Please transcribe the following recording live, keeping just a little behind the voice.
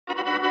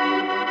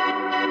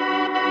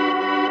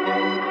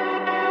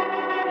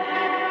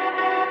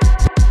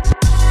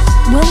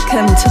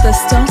Welcome to the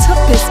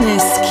Startup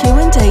Business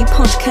Q&A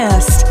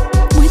podcast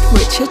with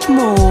Richard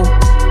Moore.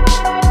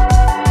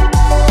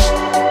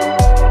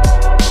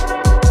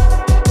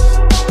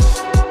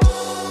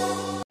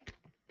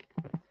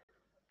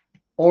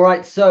 All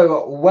right,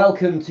 so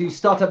welcome to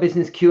Startup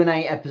Business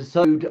Q&A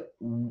episode.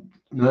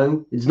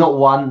 No, it's not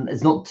one,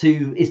 it's not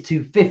two, it's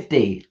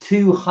 250.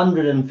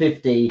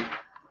 250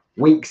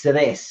 weeks of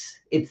this.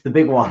 It's the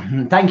big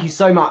one. Thank you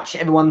so much,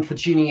 everyone, for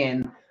tuning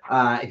in.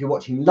 If you're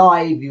watching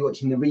live, if you're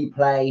watching the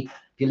replay, if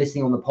you're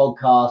listening on the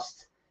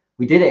podcast,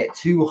 we did it.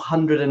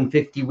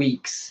 250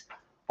 weeks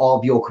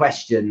of your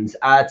questions.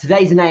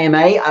 Today's an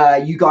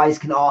AMA. You guys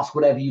can ask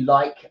whatever you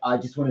like. I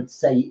just wanted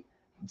to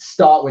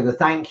start with a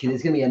thank you.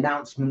 There's going to be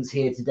announcements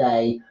here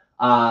today.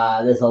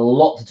 There's a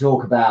lot to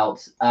talk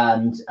about,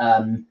 and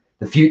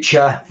the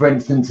future, for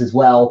instance, as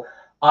well.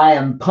 I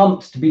am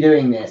pumped to be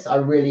doing this. I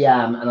really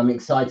am, and I'm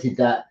excited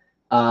that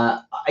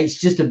it's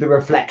just a bit of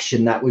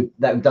reflection that we've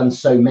done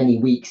so many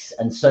weeks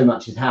and so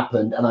much has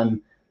happened, and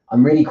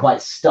I'm really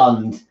quite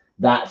stunned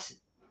that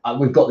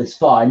we've got this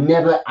far. I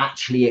never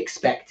actually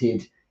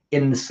expected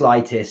in the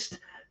slightest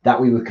that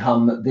we would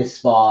come this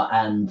far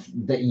and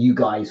that you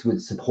guys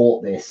would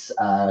support this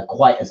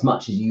quite as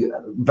much as you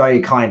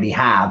very kindly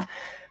have.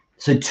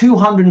 So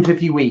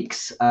 250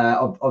 weeks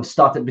of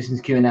Startup Business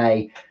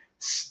Q&A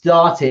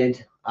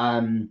started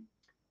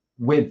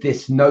with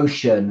this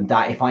notion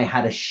that if I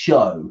had a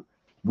show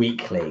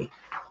weekly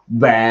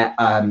where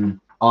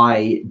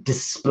I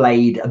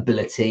displayed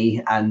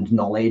ability and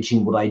knowledge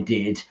in what I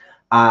did,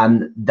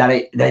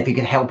 that if it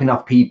could help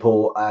enough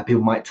people,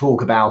 people might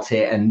talk about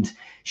it and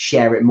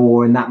share it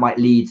more, and that might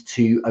lead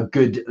to a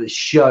good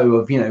show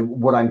of, you know,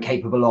 what I'm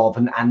capable of,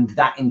 and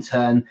that in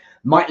turn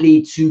might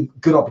lead to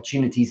good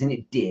opportunities, and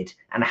it did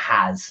and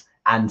has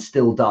and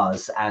still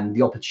does. And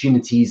the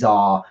opportunities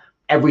are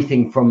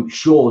everything from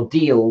sure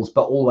deals,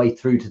 but all the way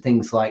through to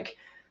things like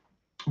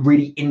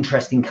really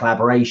interesting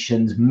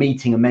collaborations,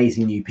 meeting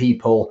amazing new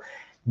people,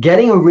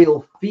 getting a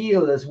real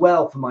feel as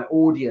well for my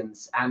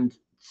audience, and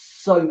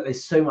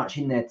there's so much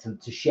in there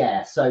to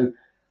share. So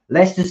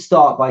let's just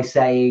start by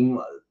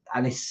saying,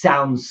 and it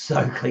sounds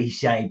so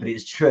cliche, but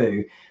it's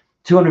true,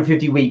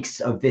 250 weeks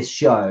of this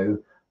show,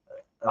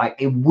 like,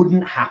 it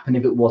wouldn't happen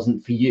if it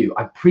wasn't for you.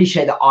 I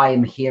appreciate that I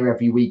am here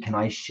every week and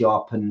I show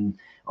up and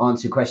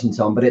answer questions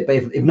on, but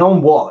if no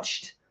one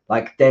watched,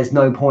 like, there's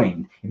no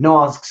point. If no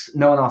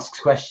one asks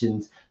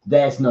questions,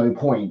 there's no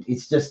point.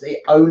 It's just, it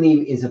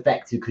only is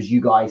effective because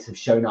you guys have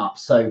shown up.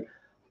 So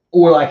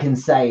all I can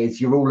say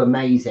is you're all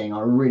amazing. I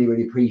really,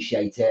 really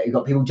appreciate it. You've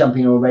got people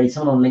jumping in already.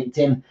 Someone on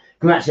LinkedIn.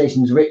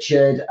 Congratulations,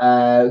 Richard.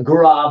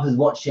 Gaurav is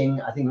watching,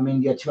 I think, from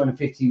India,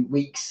 250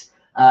 weeks.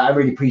 I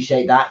really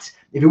appreciate that.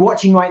 If you're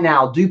watching right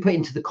now, do put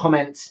into the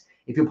comments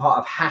if you're part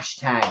of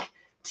hashtag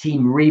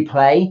Team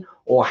Replay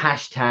or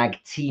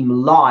hashtag Team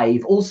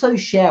Live. Also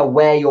share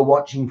where you're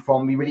watching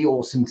from. It'd be really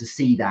awesome to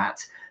see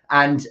that.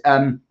 And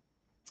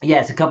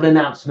yes, a couple of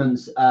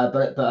announcements,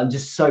 but I'm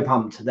just so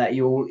pumped that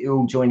you're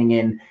all joining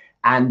in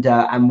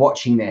and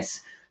watching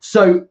this.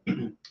 So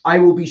I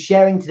will be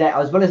sharing today,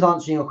 as well as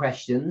answering your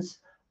questions,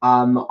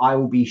 I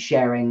will be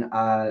sharing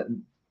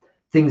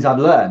things I've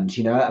learned,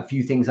 you know, a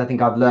few things I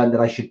think I've learned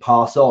that I should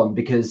pass on,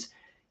 because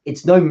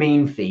it's no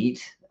mean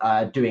feat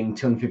doing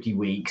 250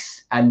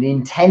 weeks. And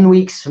in 10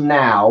 weeks from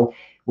now,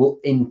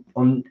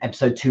 on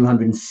episode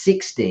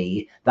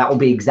 260, that will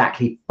be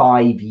exactly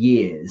 5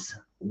 years,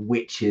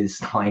 which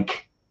is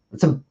like,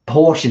 it's a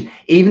portion.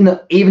 Even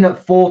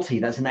at 40,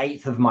 that's an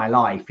eighth of my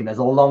life. You know, it's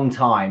a long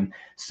time.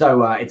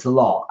 So it's a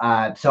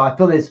lot. So I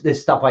feel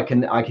there's stuff I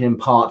can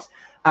impart.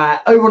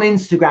 Over on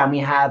Instagram, we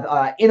have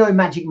Inno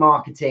Magic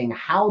Marketing.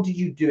 How did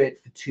you do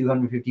it for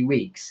 250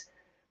 weeks?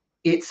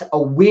 It's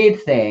a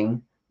weird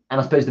thing. And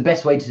I suppose the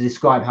best way to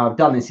describe how I've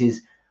done this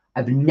is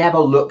I've never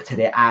looked at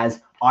it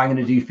as I'm going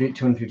to do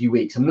 250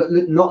 weeks. I'm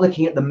not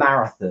looking at the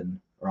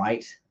marathon,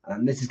 right?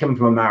 And this is coming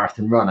from a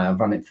marathon runner. I've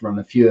run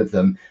a few of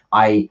them.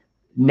 I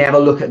never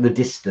look at the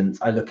distance.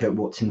 I look at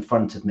what's in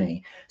front of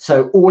me.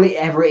 So all it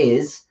ever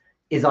is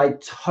I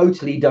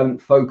totally don't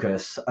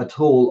focus at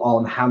all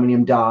on how many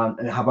I'm done,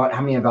 and how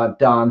many have I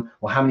done,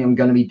 or how many I'm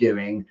going to be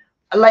doing.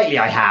 Lately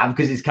I have,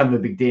 because it's kind of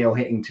a big deal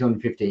hitting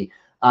 250.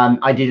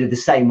 I did it the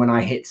same when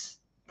I hit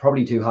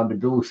probably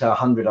 200, but also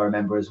 100 I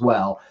remember as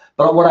well.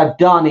 But what I've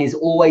done is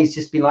always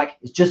just been like,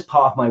 it's just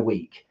part of my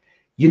week.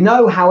 You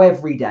know how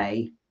every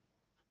day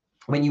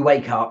when you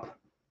wake up,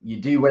 you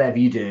do whatever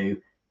you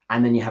do,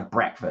 and then you have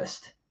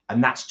breakfast.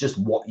 And that's just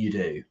what you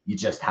do. You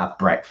just have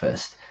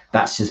breakfast.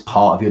 That's just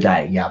part of your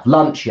day. You have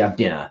lunch, you have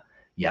dinner,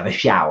 you have a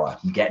shower,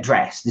 you get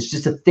dressed. It's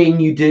just a thing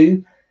you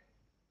do.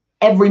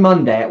 Every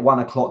Monday at 1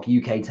 o'clock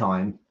UK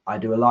time, I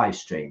do a live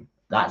stream.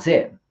 That's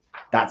it.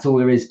 That's all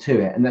there is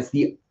to it. And that's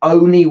the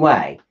only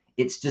way.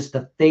 It's just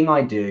a thing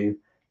I do.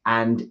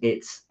 And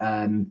it's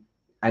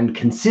and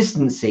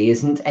consistency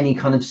isn't any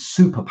kind of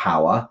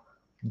superpower,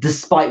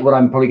 despite what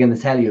I'm probably going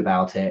to tell you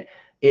about it.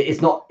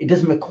 It's not, it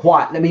doesn't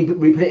require, let me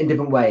put it in a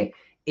different way.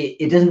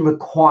 it doesn't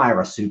require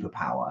a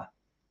superpower.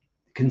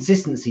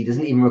 Consistency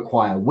doesn't even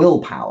require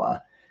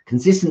willpower.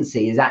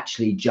 Consistency is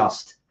actually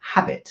just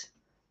habit.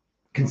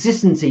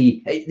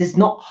 Consistency, it's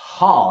not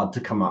hard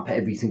to come up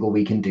every single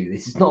week and do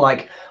this. It's not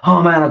like,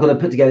 oh man, I've got to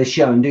put together a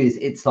show and do this.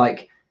 It's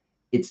like,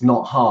 it's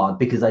not hard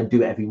because I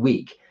do it every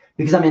week.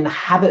 Because I'm in the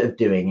habit of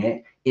doing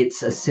it,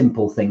 it's a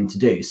simple thing to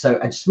do. So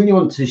I just really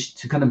want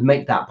to kind of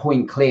make that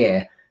point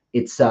clear.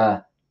 It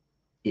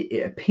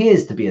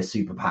appears to be a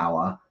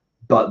superpower,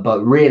 but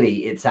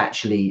really it's a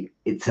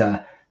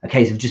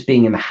case of just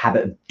being in the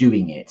habit of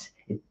doing it.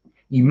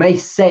 You may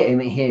say,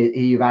 and here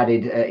you've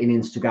added in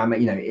Instagram,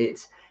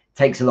 it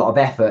takes a lot of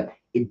effort.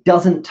 It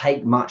doesn't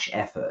take much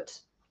effort.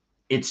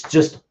 It's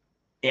just,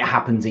 it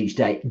happens each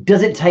day.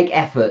 Does it take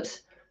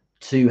effort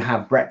to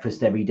have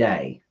breakfast every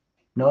day?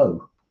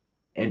 No,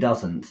 it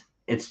doesn't.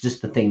 It's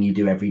just the thing you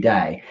do every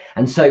day.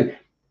 And so,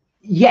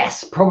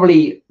 yes,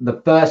 probably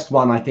the first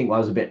one, I think I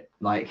was a bit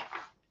like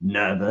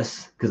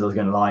nervous because I was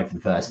going live for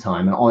the first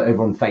time, and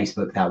over on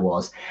Facebook that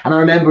was. And I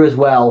remember as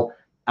well,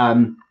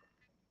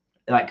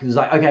 it was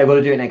like, okay, I've got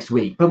to do it next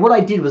week. But what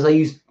I did was I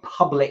used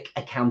public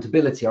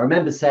accountability. I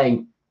remember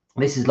saying,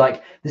 this is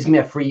gonna be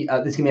a free,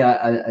 this is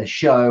gonna be a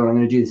show, and I'm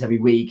going to do this every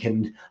week,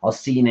 and I'll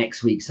see you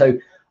next week. So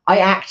I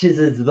acted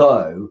as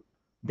though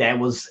there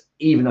was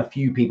even a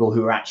few people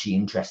who are actually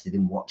interested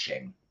in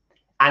watching.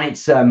 And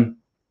it's funny.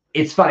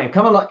 It's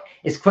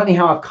funny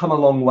how I've come a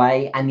long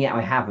way, and yet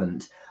I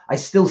haven't. I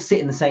still sit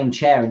in the same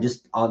chair and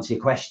just answer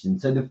your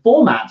questions. So the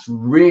format's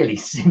really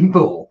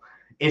simple.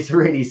 It's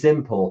really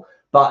simple,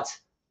 but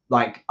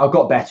like, I've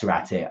got better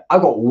at it.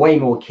 I've got way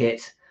more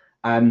kit.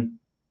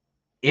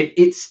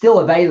 It's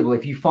still available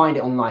if you find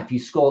it online. If you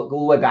scroll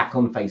all the way back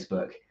on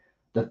Facebook,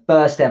 the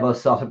first ever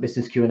Startup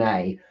Business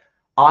Q&A,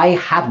 I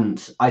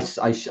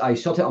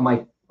shot it on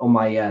my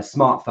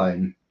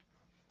smartphone,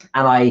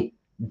 and I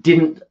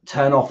didn't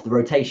turn off the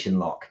rotation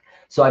lock.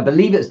 So I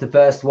believe it's the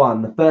first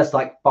one. The first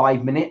like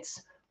 5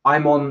 minutes,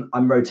 I'm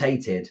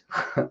rotated,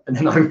 and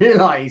then I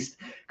realized,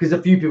 because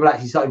a few people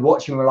actually started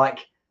watching, were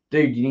like,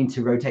 dude, you need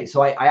to rotate.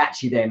 So I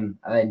actually then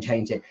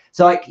changed it.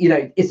 So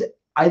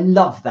I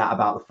love that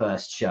about the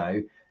first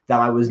show, that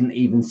I wasn't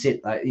even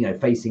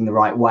facing the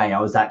right way.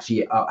 I was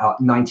actually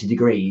 90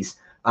 degrees.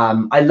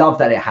 I love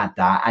that it had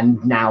that.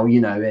 And now,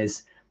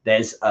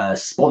 there's a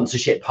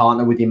sponsorship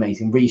partner with the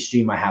amazing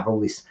Restream. I have all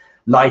this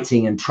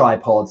lighting and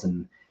tripods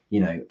and,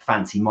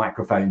 fancy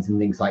microphones and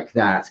things like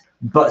that.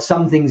 But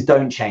some things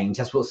don't change.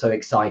 That's what's so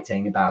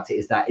exciting about it,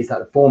 is that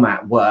the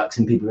format works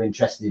and people are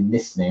interested in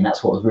listening.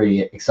 That's what was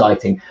really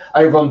exciting.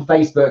 Over on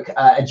Facebook,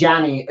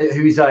 Ajani,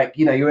 who's like,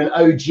 you're an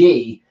OG,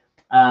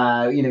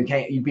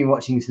 you've been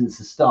watching since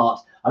the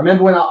start. I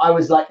remember when I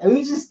was like,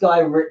 who's this guy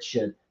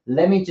Richard?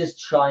 Let me just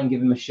try and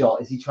give him a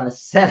shot. Is he trying to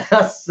sell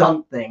us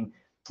something?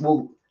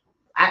 Well,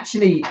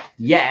 actually,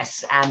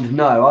 yes and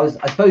no.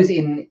 I suppose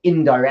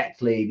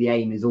indirectly, the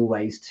aim is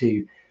always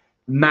to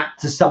map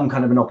to some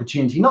kind of an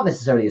opportunity, not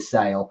necessarily a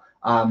sale,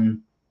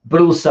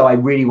 but also I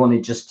really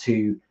wanted just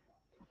to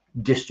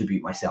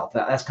distribute myself.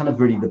 That's kind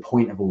of really the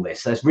point of all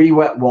this. So that's really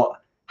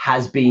what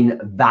has been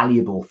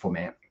valuable from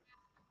it,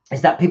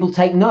 is that people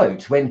take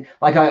note. When,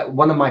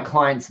 one of my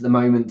clients at the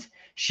moment,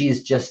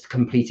 she's just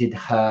completed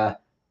her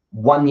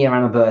 1-year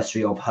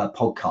anniversary of her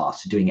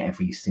podcast, doing it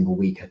every single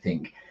week, I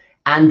think.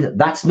 And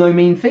that's no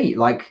mean feat.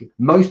 Like,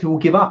 most people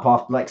give up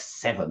after like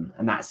 7,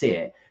 and that's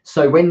it.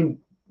 So when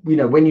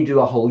you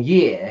do a whole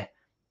year,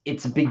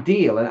 it's a big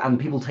deal, and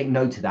people take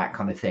note of that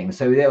kind of thing.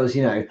 So there was,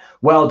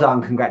 well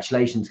done,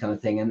 congratulations kind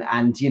of thing. And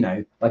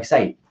like I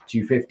say,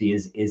 250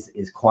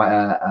 is quite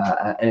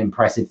an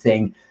impressive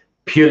thing,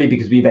 purely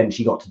because we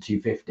eventually got to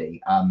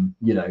 250.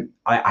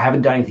 I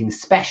haven't done anything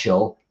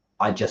special.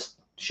 I just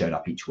showed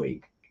up each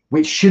week,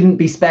 which shouldn't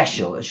be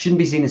special. It shouldn't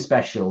be seen as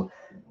special.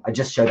 I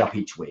just showed up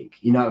each week.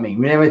 You know what I mean?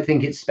 We never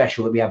think it's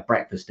special that we have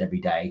breakfast every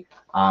day.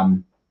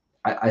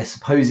 I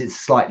suppose it's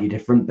slightly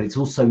different, but it's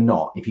also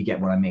not, if you get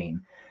what I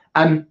mean.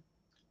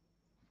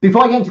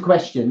 Before I get into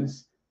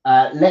questions,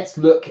 let's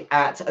look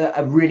at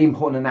a really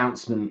important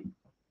announcement.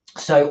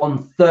 So on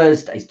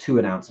Thursdays, 2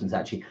 announcements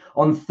actually.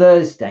 On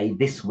Thursday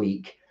this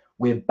week,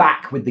 we're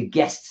back with the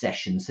guest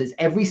session. So it's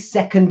every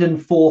 2nd and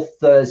 4th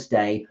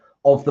Thursday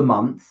of the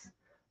month.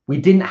 We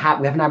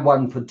haven't had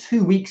one for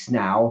 2 weeks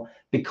now,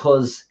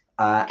 because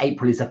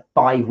April is a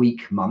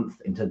 5-week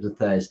month in terms of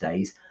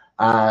Thursdays.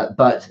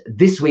 But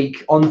this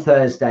week on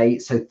Thursday,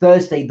 so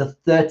Thursday the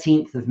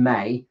 13th of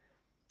May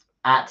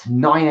at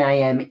 9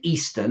 a.m.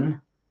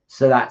 Eastern,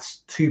 so that's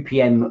 2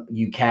 p.m.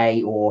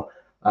 UK, or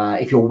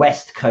if you're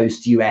West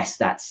Coast US,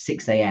 that's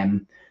 6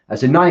 a.m.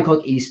 So 9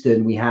 o'clock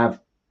Eastern, we have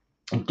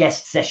a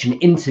guest session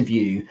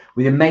interview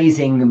with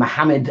amazing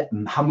Mohammed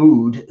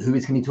Hamoud, who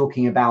is going to be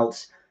talking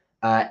about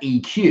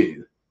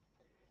EQ.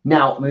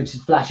 Now, I'm going to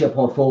just flash up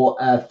for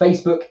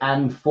Facebook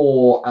and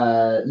for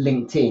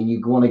LinkedIn.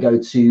 You want to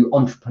go to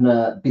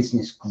Entrepreneur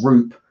Business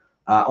Group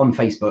on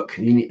Facebook,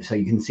 so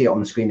you can see it on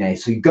the screen there.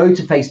 So you go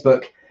to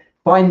Facebook,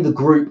 find the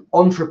group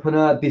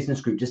Entrepreneur Business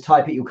Group. Just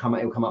type it, it'll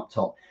come up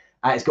top.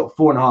 It's got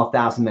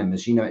 4,500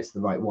 members. It's the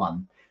right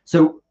one.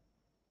 So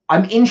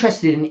I'm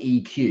interested in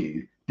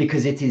EQ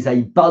because it is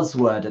a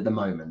buzzword at the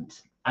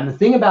moment. And the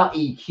thing about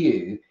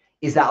EQ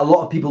is that a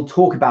lot of people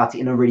talk about it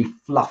in a really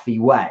fluffy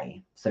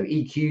way. So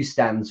EQ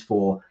stands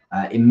for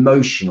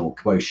emotional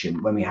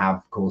quotient, when we have,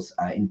 of course,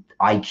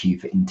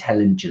 IQ for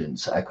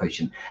intelligence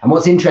quotient. And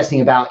what's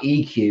interesting about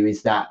EQ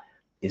is that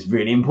it's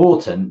really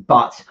important,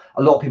 but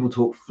a lot of people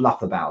talk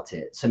fluff about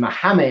it. So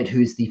Mohammed,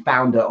 who's the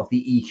founder of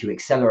the EQ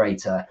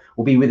Accelerator,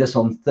 will be with us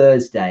on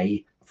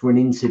Thursday for an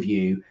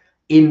interview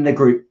in the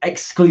group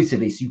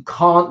exclusively. So you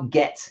can't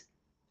get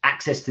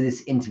access to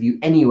this interview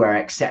anywhere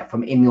except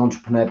from in the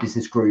Entrepreneur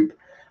Business Group.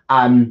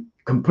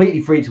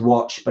 Completely free to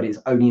watch, but it's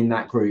only in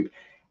that group.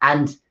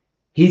 And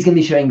he's going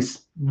to be showing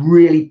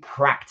really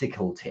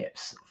practical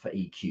tips for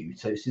EQ.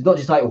 So it's not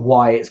just like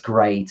why it's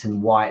great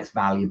and why it's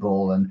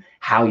valuable and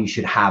how you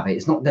should have it.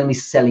 It's not going to be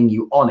selling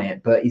you on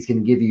it, but he's going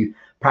to give you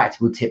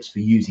practical tips for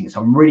using it.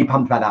 So I'm really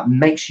pumped about that.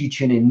 Make sure you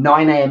tune in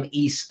 9 a.m.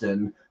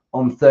 Eastern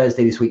on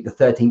Thursday this week, the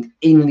 13th,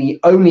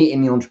 only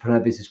in the Entrepreneur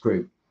Business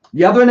Group.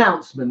 The other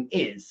announcement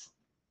is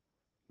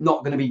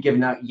not going to be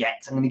given out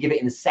yet. I'm going to give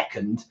it in a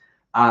second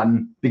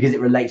because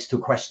it relates to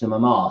a question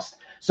I'm asked.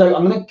 So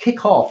I'm going to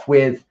kick off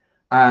with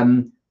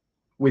some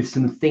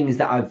things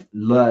that I've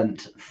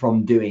learned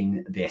from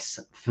doing this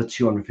for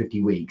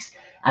 250 weeks.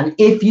 And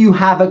if you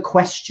have a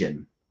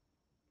question,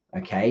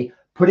 okay,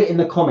 put it in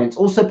the comments.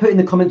 Also put in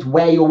the comments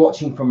where you're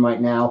watching from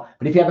right now.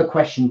 But if you have a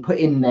question, put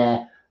in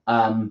there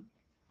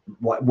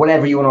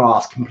whatever you want to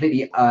ask.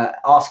 Completely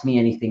ask me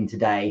anything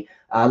today.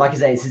 Like I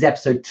say, this is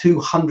episode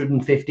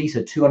 250,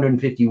 so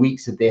 250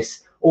 weeks of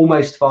this,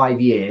 almost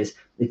 5 years.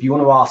 If you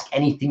want to ask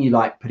anything you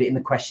like, put it in the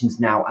questions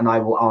now and I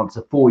will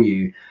answer for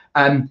you.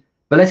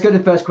 But let's go to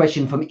the first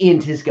question from Ian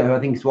Tisco, who I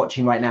think is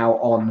watching right now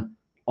on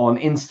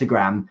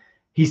Instagram.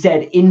 He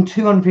said, in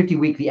 250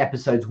 weekly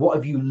episodes, what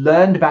have you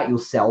learned about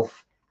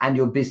yourself and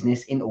your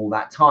business in all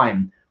that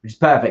time? Which is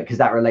perfect because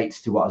that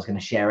relates to what I was going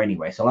to share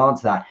anyway. So I'll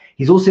answer that.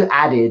 He's also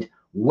added,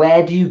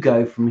 where do you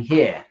go from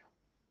here?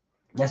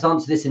 Let's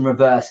answer this in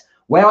reverse.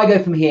 Where I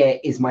go from here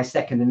is my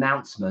second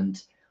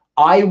announcement.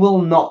 I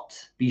will not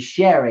be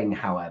sharing,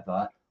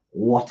 however,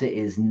 what it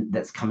is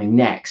that's coming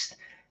next.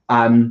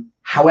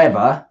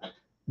 However,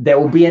 there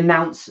will be an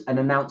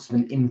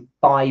announcement in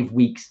 5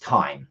 weeks'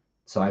 time.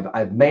 So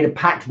I've made a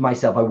pact with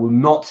myself. I will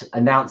not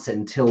announce it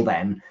until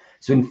then.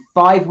 So in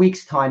 5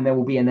 weeks' time, there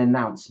will be an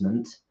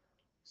announcement.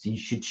 So you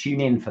should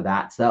tune in for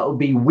that. So that will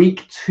be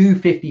week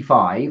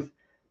 255.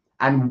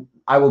 And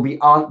I will be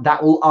that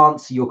will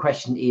answer your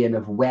question, Ian,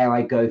 of where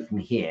I go from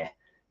here.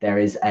 There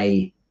is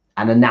an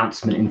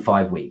announcement in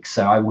 5 weeks.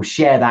 So I will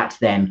share that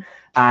then.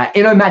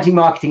 Inno Magic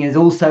Marketing has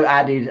also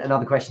added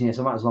another question here.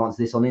 So I might as well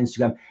answer this on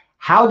Instagram.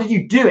 How did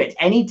you do it?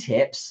 Any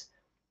tips?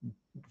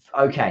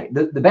 Okay,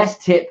 the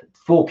best tip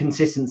for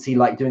consistency,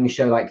 like doing a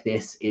show like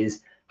this,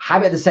 is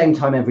have it at the same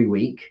time every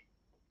week.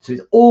 So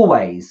it's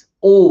always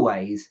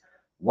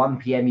 1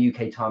 p.m.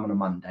 UK time on a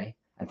Monday.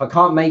 And if I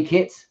can't make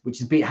it, which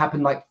has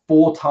happened like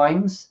 4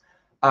 times,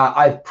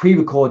 I've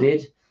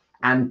pre-recorded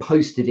and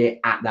posted it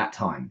at that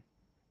time.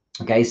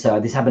 Okay, so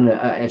this happened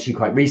actually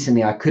quite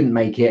recently. I couldn't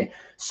make it.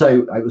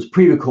 So it was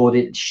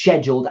pre-recorded,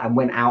 scheduled, and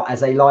went out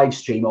as a live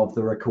stream of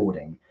the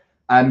recording.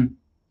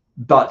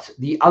 But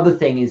the other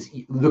thing is,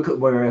 look at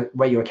where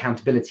your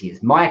accountability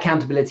is. My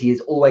accountability is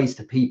always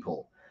to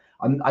people.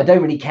 I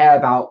don't really care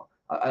about,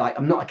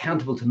 I'm not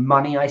accountable to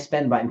money I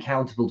spend, but I'm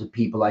accountable to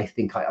people I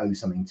think I owe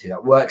something to.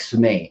 That works for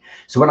me.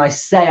 So when I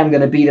say I'm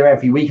going to be there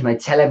every week and I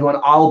tell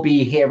everyone I'll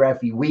be here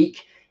every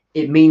week,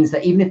 it means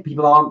that even if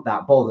people aren't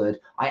that bothered,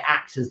 I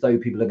act as though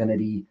people are going to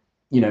be,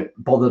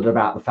 bothered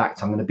about the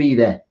fact I'm going to be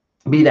there.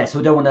 So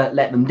I don't want to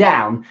let them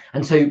down.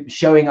 And so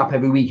showing up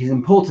every week is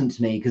important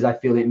to me because I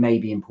feel it may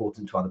be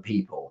important to other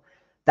people.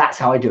 That's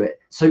how I do it.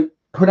 So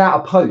put out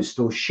a post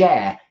or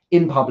share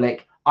in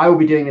public, I will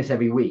be doing this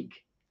every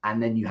week.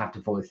 And then you have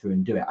to follow through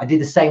and do it. I did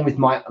the same with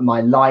my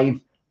live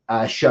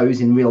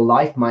shows in real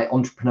life, my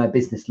Entrepreneur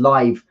Business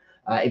Live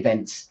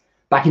events.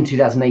 Back in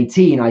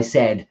 2018, I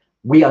said,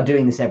 we are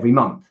doing this every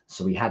month.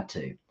 So we had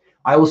to.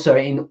 I also,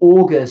 in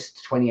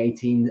August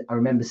 2018, I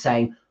remember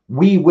saying,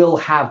 we will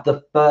have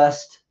the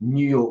first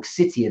New York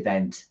City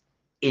event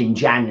in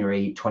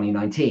January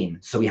 2019.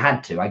 So we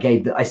had to.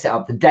 I set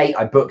up the date,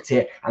 I booked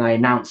it, and I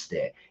announced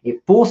it.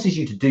 It forces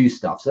you to do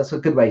stuff. So that's a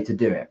good way to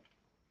do it.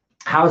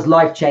 How has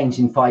life changed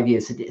in 5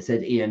 years?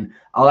 Said Ian.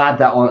 I'll add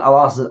that on.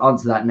 I'll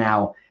answer that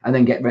now and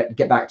then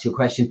get back to your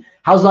question.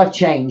 How's life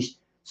changed?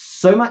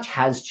 So much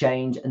has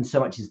changed and so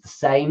much is the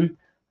same.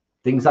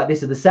 Things like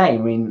this are the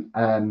same. I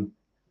mean,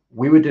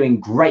 we were doing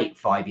great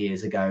 5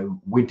 years ago.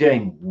 We're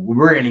doing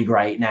really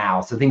great now.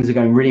 So things are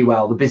going really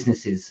well. The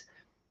business is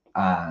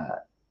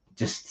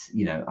just,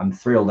 I'm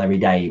thrilled every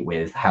day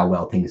with how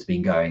well things have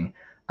been going.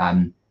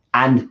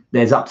 And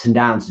there's ups and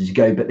downs as you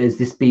go, but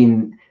there's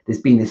been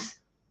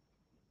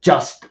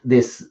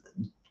this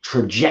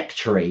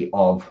trajectory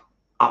of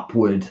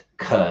upward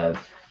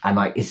curve. And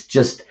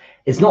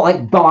it's not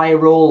like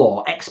viral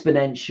or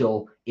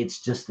exponential.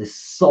 It's just this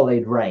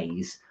solid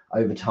raise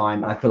over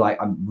time. I feel like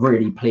I'm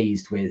really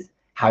pleased with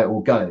how it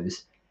all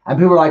goes. And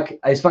people were like,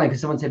 it's funny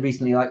because someone said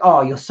recently, like,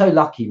 oh, you're so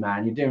lucky,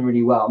 man. You're doing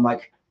really well. I'm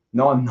like,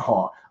 no, I'm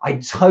not. I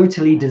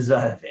totally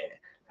deserve it.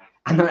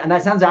 And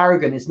that sounds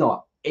arrogant. It's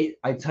not.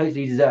 I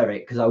totally deserve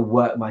it because I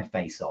work my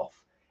face off.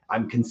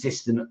 I'm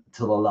consistent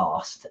to the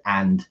last.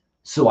 And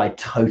so I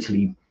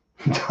totally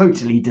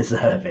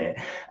deserve it.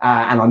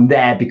 And I'm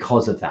there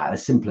because of that,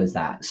 as simple as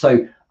that.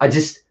 So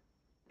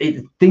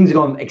things have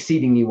gone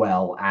exceedingly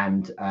well.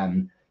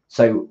 And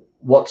so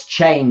what's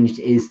changed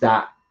is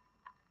that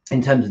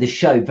in terms of this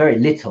show, very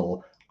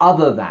little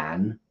other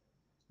than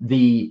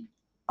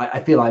I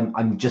feel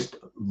I'm just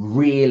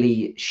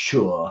really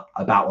sure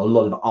about a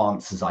lot of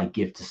answers I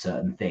give to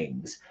certain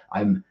things.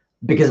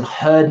 Because I've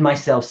heard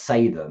myself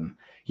say them.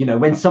 You know,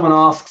 when someone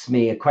asks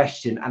me a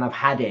question and I've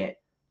had it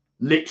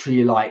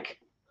literally like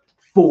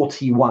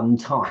 41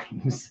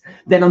 times,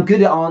 then I'm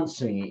good at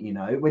answering it. You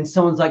know, when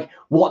someone's like,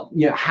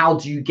 how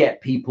do you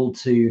get people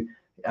to,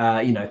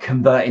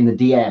 convert in the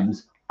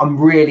DMs? I'm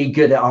really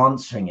good at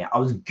answering it. I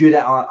was good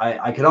at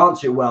I could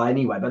answer it well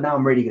anyway, but now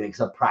I'm really good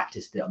because I've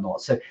practiced it a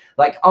lot. So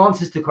like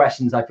answers to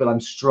questions, I feel I'm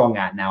strong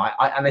at now.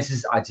 I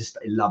just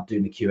love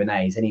doing the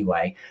Q&As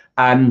anyway.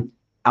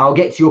 I'll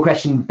get to your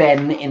question,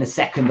 Ben, in a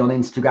second on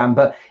Instagram.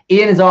 But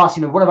Ian has asked,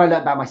 what have I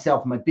learned about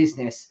myself and my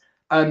business?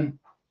 I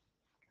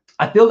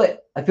feel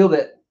that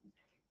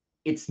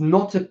it's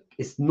not a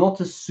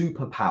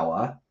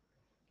superpower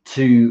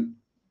to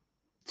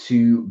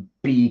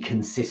be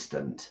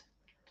consistent.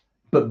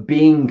 But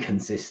being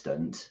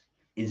consistent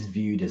is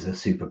viewed as a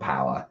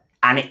superpower,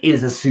 and it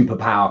is a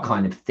superpower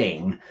kind of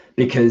thing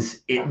because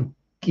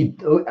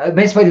the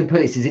best way to put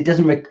this is it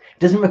doesn't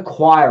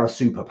require a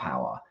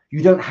superpower.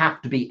 You don't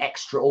have to be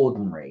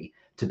extraordinary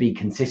to be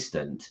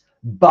consistent,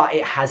 but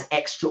it has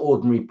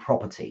extraordinary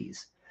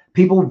properties.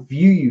 People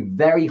view you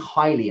very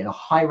highly in a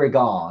high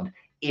regard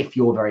if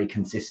you're very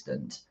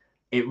consistent.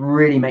 It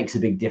really makes a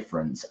big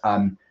difference.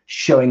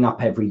 Showing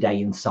up every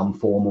day in some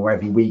form, or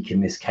every week in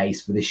this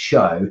case for this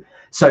show.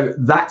 So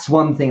that's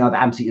one thing I've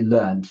absolutely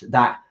learned,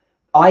 that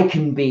I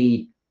can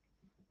be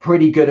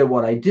pretty good at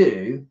what I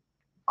do.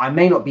 I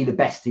may not be the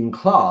best in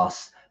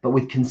class, but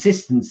with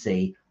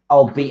consistency,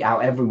 I'll beat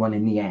out everyone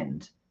in the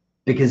end,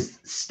 because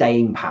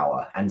staying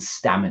power and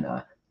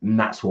stamina, and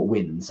that's what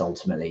wins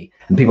ultimately.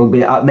 And people will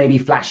be maybe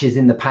flashes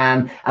in the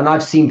pan. And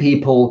I've seen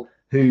people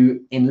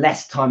who in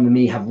less time than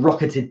me have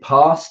rocketed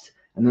past,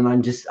 and then I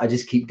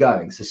just keep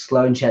going. So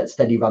slow and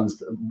steady wins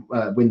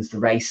the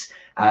race.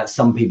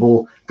 Some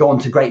people go on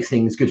to great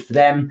things, good for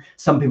them.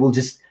 Some people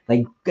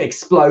they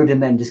explode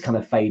and then just kind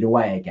of fade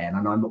away again.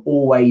 And I'm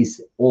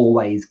always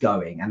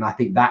going. And I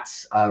think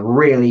that's a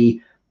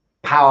really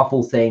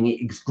powerful thing.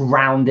 It's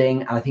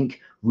grounding. And I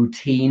think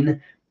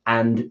routine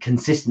and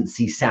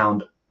consistency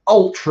sound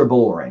ultra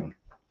boring,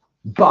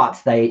 but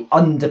they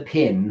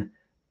underpin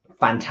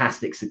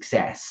fantastic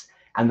success,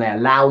 and they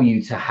allow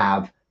you to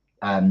have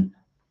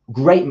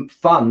great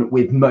fun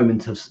with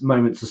moments of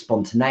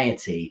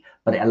spontaneity,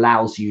 but it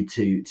allows you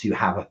to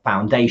have a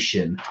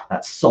foundation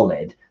that's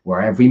solid,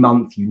 where every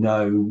month you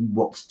know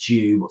what's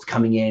due, what's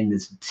coming in. There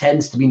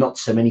tends to be not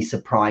so many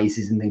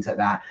surprises and things like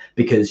that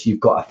because you've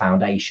got a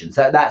foundation.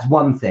 So that's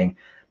one thing.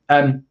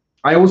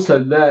 I also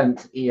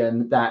learned,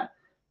 Ian, that,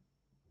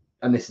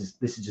 and this is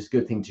just a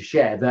good thing to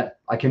share, that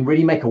I can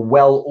really make a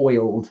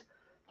well-oiled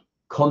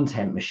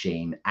content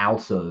machine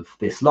out of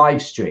this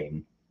live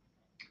stream.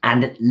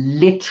 And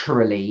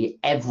literally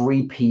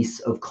every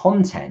piece of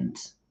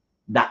content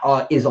that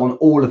is on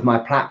all of my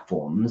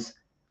platforms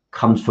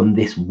comes from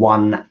this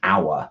 1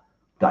 hour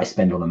that I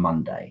spend on a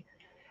Monday.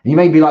 And you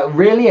may be like,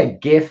 really? A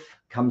GIF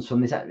comes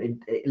from this?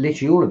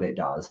 Literally all of it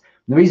does.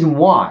 And the reason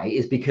why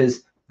is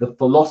because the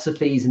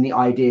philosophies and the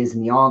ideas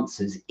and the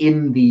answers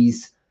in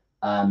these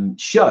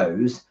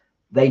shows,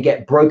 they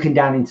get broken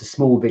down into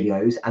small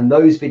videos, and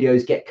those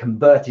videos get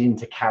converted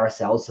into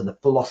carousels. So the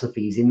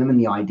philosophies in them and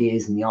the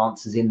ideas and the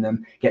answers in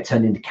them get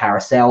turned into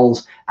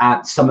carousels.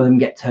 Some of them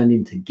get turned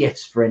into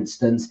GIFs, for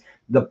instance.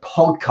 The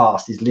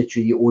podcast is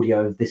literally the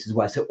audio of this as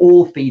well. So it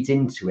all feeds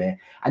into it.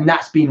 And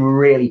that's been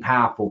really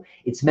powerful.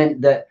 It's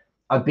meant that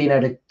I've been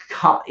able to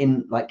cut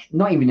in, like,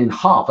 not even in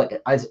half,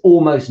 like there's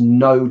almost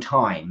no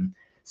time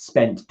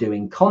spent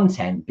doing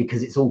content,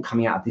 because it's all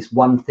coming out of this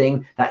one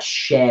thing that's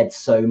shared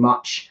so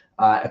much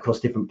across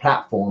different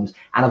platforms,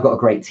 and I've got a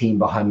great team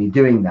behind me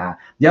doing that.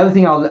 The other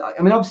thing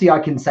obviously I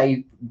can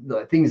say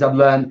things I've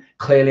learned.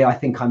 Clearly, I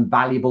think I'm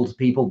valuable to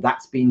people.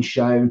 That's been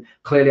shown.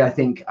 Clearly, I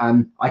think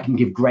I can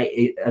give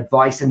great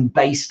advice, and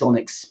based on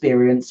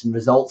experience and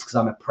results, because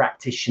I'm a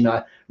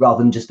practitioner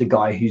rather than just a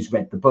guy who's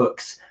read the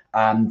books.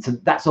 So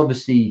that's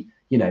obviously,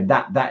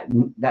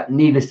 that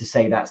needless to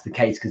say, that's the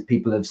case, because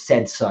people have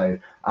said so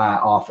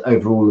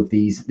over all of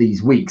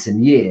these weeks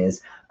and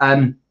years.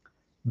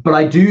 But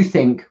I do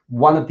think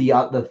one of the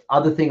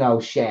other thing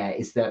I'll share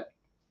is that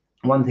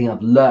one thing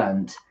I've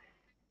learned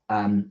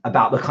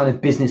about the kind of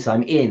business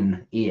I'm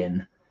in,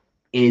 Ian,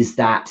 is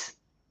that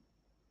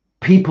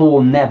people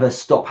will never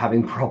stop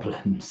having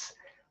problems,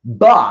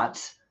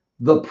 but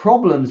the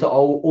problems are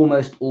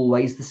almost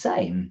always the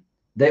same.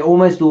 They're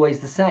almost always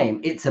the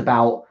same. It's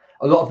about,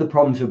 a lot of the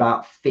problems are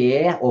about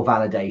fear or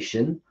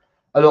validation.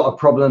 A lot of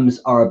problems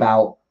are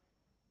about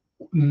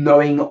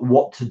knowing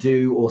what to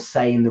do or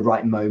say in the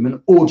right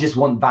moment, or just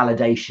want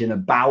validation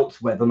about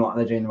whether or not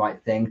they're doing the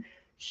right thing.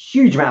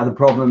 Huge amount of the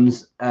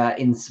problems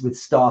with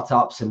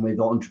startups and with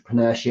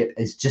entrepreneurship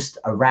is just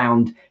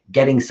around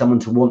getting someone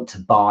to want to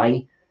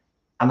buy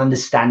and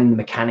understanding the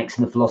mechanics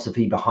and the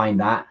philosophy behind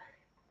that.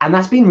 And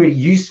that's been really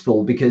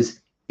useful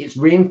because it's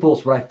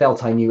reinforced what I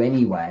felt I knew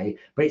anyway,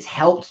 but it's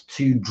helped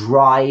to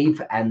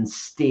drive and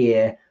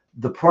steer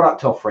the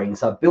product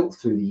offerings I've built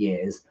through the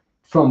years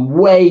from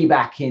way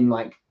back in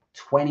like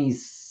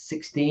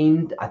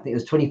 2016, I think it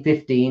was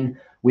 2015,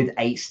 with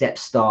 8-Step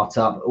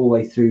Startup, all the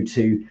way through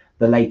to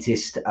the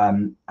latest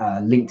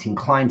LinkedIn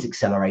Client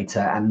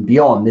Accelerator and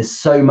beyond. There's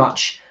so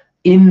much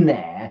in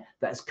there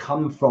that's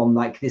come from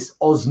like this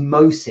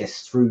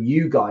osmosis through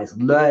you guys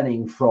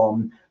learning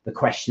from the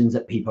questions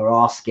that people are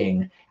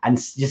asking, and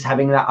just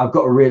having that, I've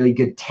got a really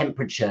good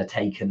temperature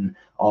taken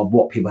of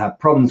what people have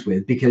problems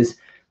with, because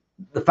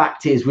the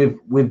fact is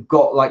we've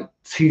got like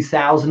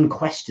 2,000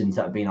 questions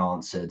that have been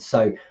answered.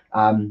 So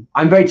I'm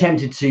very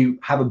tempted to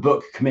have a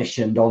book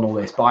commissioned on all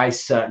this, but I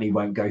certainly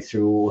won't go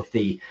through all of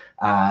the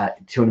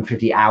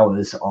 250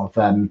 hours of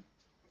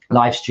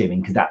live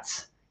streaming, because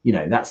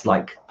that's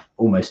like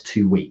almost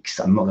 2 weeks.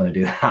 I'm not going to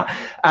do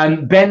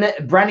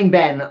that. Branding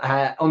Ben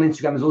on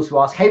Instagram has also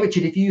asked, hey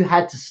Richard, if you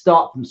had to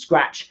start from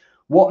scratch,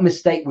 what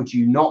mistake would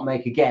you not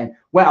make again?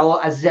 Well,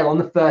 as I said on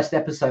the first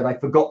episode, I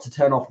forgot to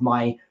turn off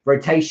my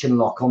rotation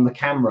lock on the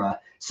camera,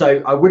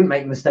 so I wouldn't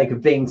make the mistake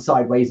of being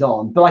sideways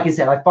on. But like I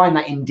said, I find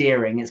that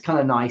endearing. It's kind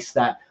of nice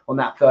that on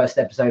that first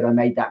episode I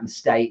made that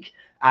mistake.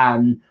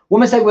 What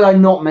mistake would I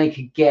not make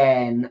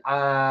again?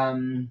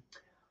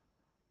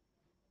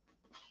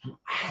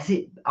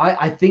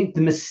 I think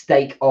the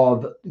mistake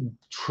of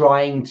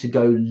trying to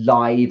go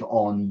live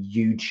on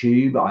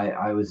YouTube,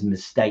 I was a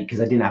mistake because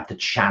I didn't have the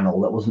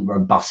channel that wasn't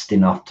robust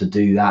enough to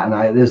do that, and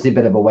there was a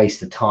bit of a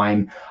waste of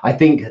time. I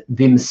think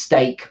the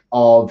mistake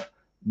of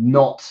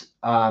not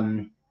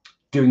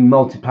doing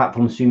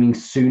multi-platform streaming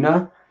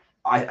sooner.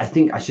 I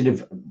think I should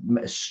have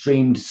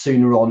streamed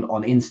sooner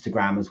on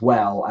Instagram as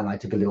well, and I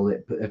took a little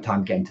bit of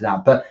time getting to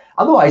that. But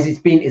otherwise,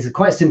 it's a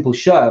quite simple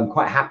show. I'm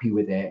quite happy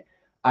with it.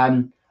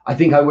 I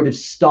think I would have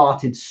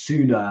started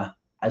sooner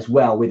as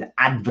well with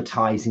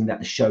advertising that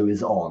the show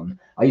is on.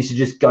 I used to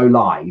just go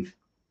live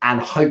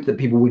and hope that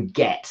people would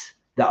get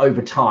that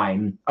over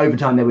time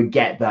they would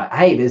get that,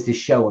 hey, there's this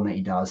show on that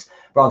he does,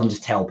 rather than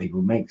just tell people.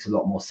 It makes a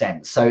lot more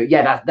sense. So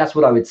yeah, that's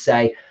what I would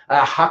say.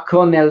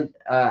 Hakonel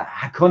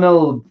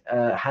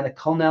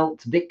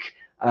Tvik,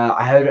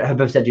 I hope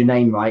I've said your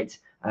name right.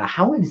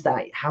 How is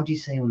that? How do you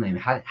say your name?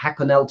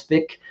 Hakonel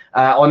Tvik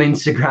on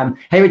Instagram.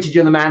 Hey Richard,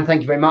 you're the man.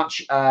 Thank you very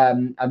much.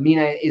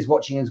 Amina is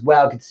watching as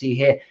well. Good to see you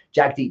here.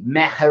 Jagdeep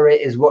Mehra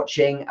is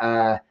watching.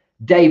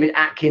 David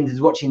Atkins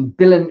is watching.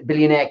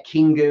 Billionaire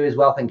Kingu as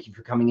well. Thank you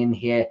for coming in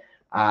here.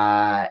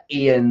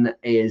 Ian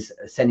is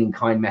sending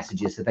kind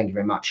messages, so thank you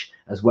very much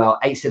as well.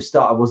 8-Step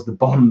Startup was the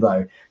bomb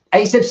though.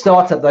 8-Step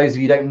Startup, those of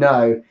you who don't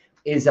know,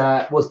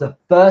 was the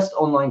first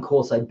online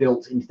course I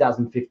built in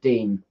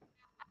 2015,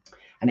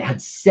 and it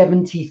had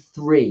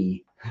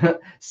 73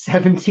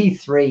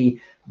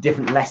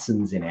 different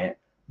lessons in it.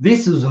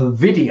 This was a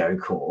video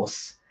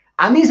course,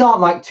 and these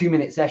aren't like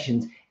 2-minute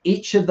sessions.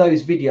 Each of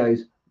those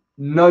videos,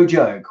 no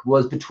joke,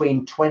 was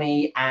between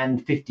 20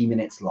 and 50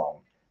 minutes long.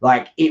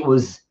 Like, it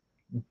was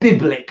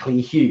biblically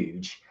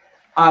huge.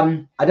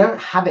 I don't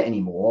have it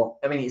anymore.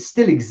 I mean, it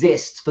still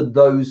exists for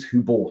those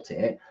who bought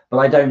it, but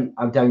I don't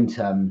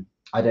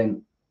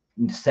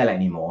sell it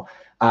anymore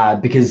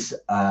because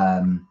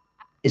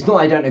it's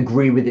not I don't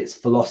agree with its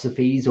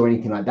philosophies or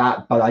anything like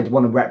that, but I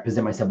want to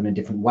represent myself in a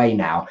different way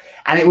now.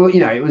 And it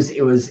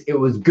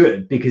was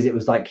good because it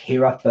was like,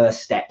 here are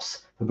first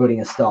steps for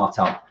building a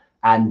startup.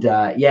 And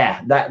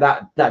yeah,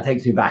 that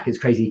takes me back. It's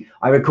crazy.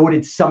 I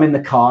recorded some in the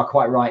car,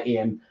 quite right,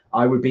 Ian.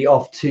 I would be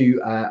off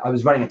to, I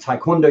was running a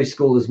Taekwondo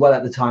school as well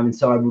at the time. And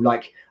so I would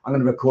I'm going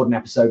to record an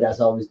episode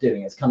as I was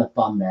doing. It's kind of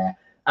fun there.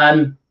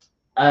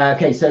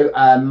 Okay, so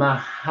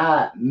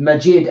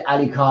Majid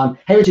Ali Khan.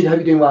 Hey Richard, hope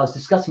you're doing well. I was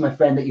discussing with my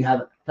friend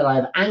that I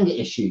have anger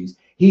issues.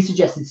 He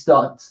suggested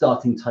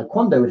starting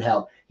Taekwondo would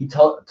help. He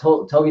told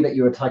me that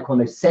you're a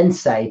Taekwondo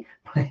sensei.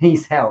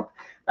 Please help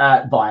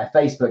via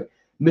Facebook.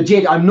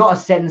 Majid, I'm not a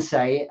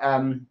sensei.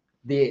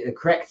 The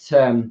correct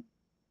term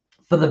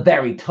for the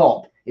very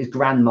top is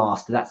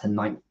grandmaster. That's a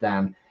 9th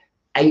dan.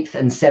 8th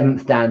and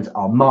 7th dans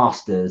are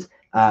masters,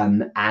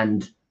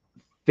 and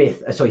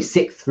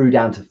 6th through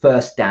down to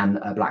 1st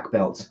dan black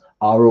belts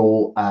are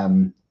all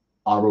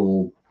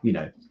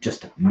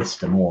just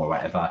Mr. Moore or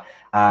whatever.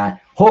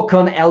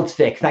 Håkon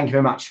Eltvik, thank you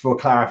very much for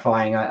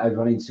clarifying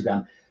over on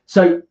Instagram.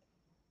 So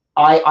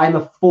I'm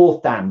a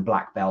 4th dan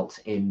black belt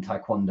in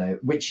Taekwondo,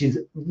 which is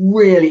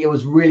it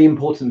was really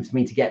important for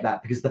me to get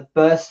that, because the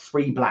first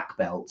 3 black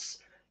belts,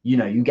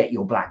 you get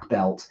your black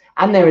belt,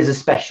 and there is a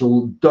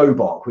special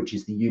dobok, which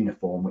is the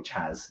uniform, which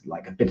has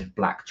like a bit of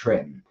black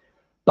trim.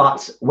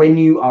 But when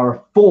you are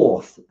a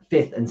 4th,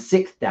 5th and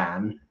 6th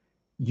dan,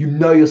 you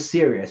know you're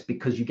serious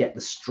because you get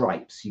the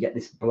stripes. You get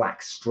this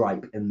black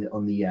stripe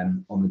on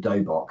the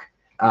dobok.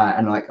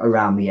 And like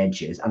around the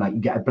edges, and like you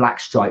get a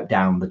black stripe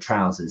down the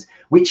trousers,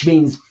 which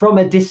means from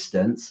a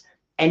distance,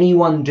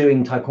 anyone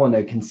doing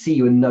taekwondo can see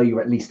you and know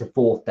you're at least a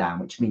 4th dan,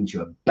 which means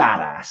you're a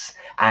badass.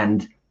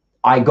 And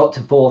I got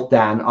to 4th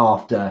dan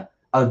after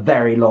a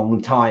very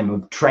long time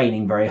of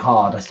training very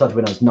hard. I started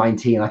when I was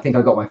 19. I think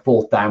I got my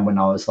 4th dan when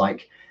I was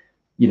like,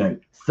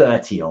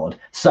 30 odd.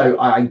 So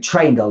I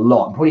trained a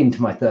lot, probably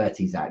into my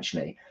 30s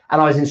actually.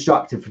 And I was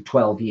instructor for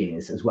 12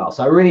 years as well.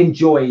 So I really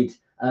enjoyed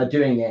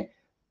doing it.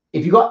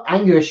 If you've got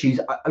anger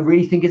issues, I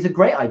really think it's a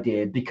great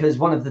idea, because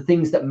one of the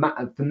things that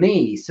matter for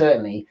me,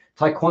 certainly,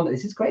 taekwondo,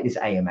 this is great, this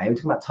AMA, we're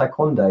talking about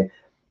taekwondo.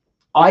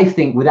 I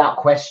think without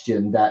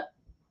question that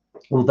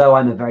although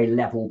I'm a very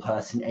level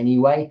person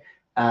anyway,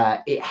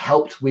 it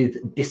helped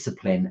with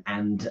discipline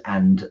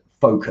and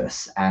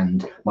focus,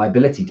 and my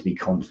ability to be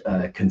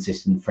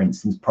consistent, for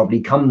instance,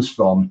 probably comes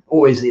from,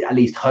 or is at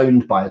least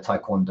honed by the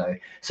taekwondo.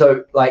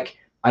 So like,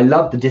 I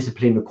love the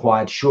discipline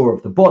required, sure,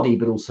 of the body,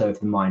 but also of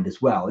the mind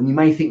as well. And you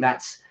may think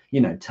that's,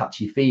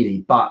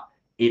 touchy-feely, but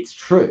it's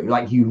true.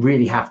 Like, you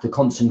really have to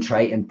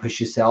concentrate and push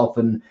yourself,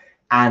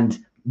 and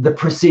the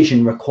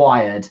precision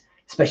required,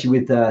 especially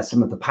with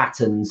some of the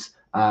patterns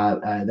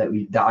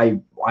that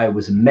I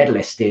was a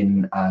medalist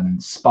in,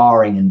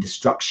 sparring and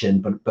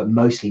destruction, but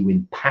mostly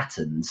with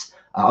patterns.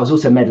 I was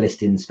also a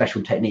medalist in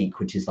special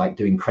technique, which is like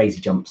doing crazy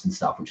jumps and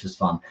stuff, which was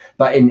fun.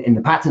 But in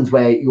the patterns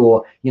where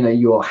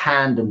your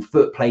hand and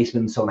foot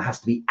placement and so on has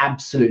to be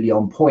absolutely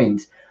on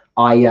point,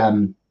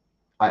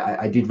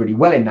 I did really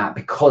well in that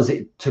because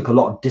it took a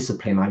lot of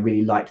discipline. I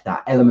really liked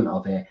that element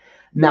of it.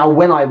 Now,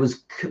 when I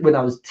was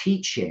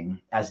teaching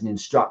as an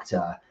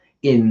instructor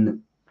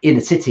in a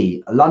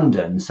city,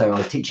 London, so I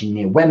was teaching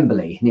near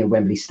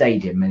Wembley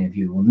Stadium, many of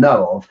you will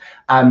know of.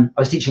 I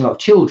was teaching a lot of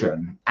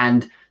children,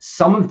 and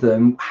some of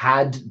them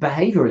had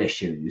behavioural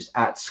issues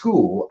at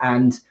school,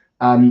 and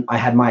I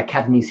had my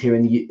academies here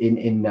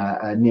in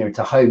nearer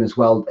to home as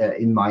well,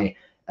 in my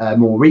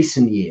more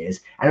recent years.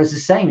 And it was the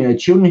same,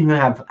 children who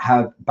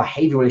have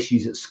behavioural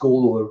issues at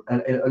school,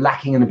 or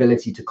lacking an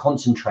ability to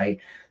concentrate,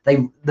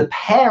 the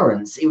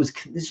parents, it was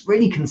this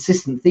really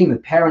consistent theme. The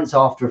parents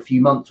after a few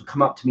months would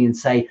come up to me and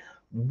say,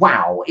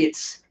 wow,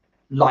 it's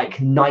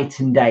like night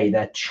and day.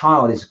 Their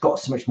child has got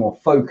so much more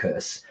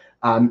focus.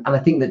 And I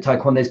think that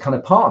taekwondo is kind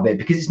of part of it,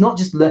 because it's not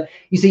just,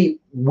 you see,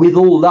 with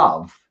all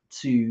love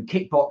to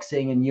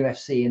kickboxing and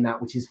UFC and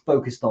that, which is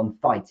focused on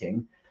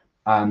fighting.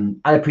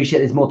 I appreciate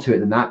there's more to it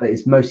than that, but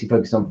it's mostly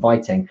focused on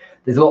fighting.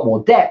 There's a lot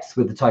more depth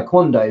with the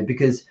taekwondo,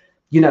 because,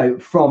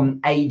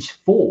 from age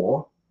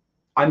 4,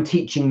 I'm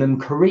teaching them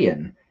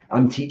Korean.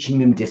 I'm teaching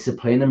them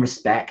discipline and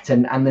respect,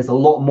 and there's a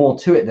lot more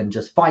to it than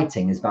just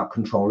fighting. It's about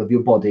control of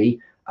your body,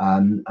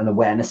 and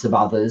awareness of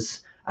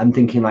others, and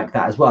thinking like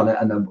that as well,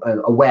 and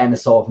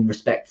awareness of and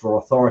respect for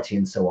authority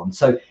and so on.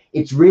 So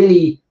it's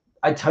really,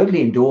 I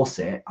totally endorse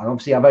it. And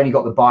obviously I've only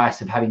got the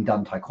bias of having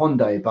done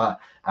taekwondo, but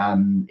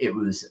it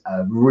was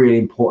a really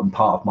important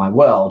part of my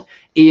world.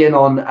 Ian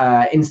on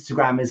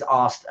Instagram has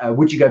asked,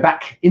 would you go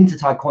back into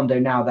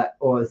taekwondo now that,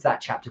 or is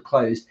that chapter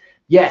closed?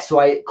 Yes, so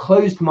I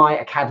closed my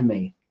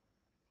academy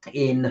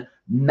in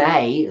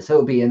May, so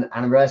it'll be an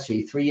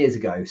anniversary 3 years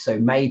ago. So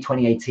May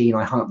 2018,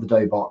 I hung up the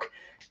dobok,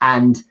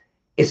 and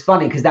it's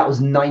funny because that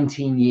was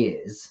 19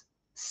 years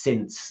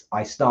since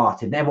I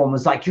started. And everyone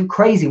was like, "You're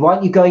crazy! Why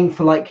don't you go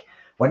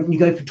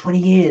for 20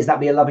 years?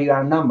 That'd be a lovely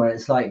round number." And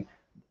it's like,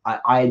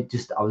 I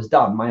was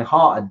done. My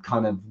heart had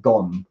kind of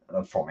gone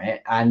from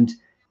it, and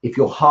if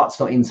your heart's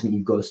not in something,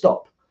 you've got to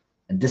stop.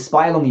 And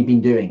despite how long you've been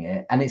doing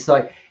it, and it's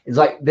like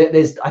I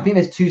think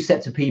there's two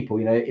sets of people,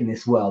 in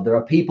this world. There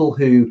are people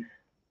who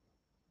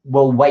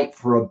will wait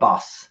for a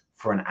bus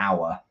for an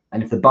hour,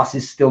 and if the bus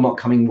is still not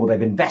coming, well,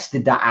 they've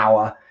invested that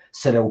hour,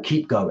 so they'll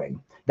keep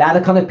going. They're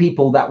the kind of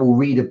people that will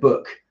read a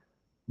book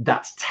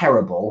that's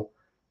terrible,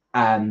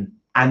 and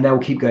they'll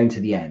keep going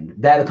to the end.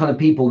 They're the kind of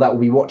people that will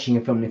be watching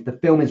a film, and if the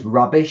film is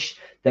rubbish,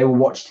 they will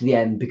watch to the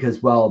end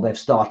because, well, they've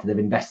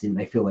invested and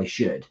they feel they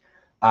should.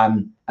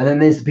 And then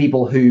there's the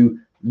people who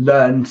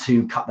learn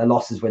to cut their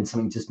losses when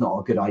something's just not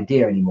a good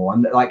idea anymore.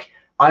 And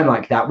I'm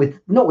like that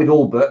not with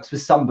all books,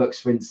 with some books,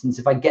 for instance.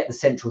 If I get the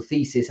central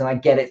thesis and I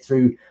get it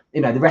through,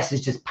 the rest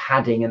is just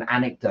padding and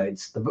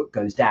anecdotes, the book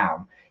goes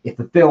down. If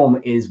the film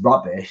is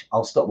rubbish,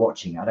 I'll stop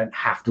watching. I don't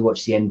have to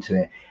watch the end to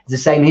it. It's the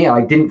same here.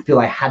 I didn't feel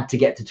I had to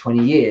get to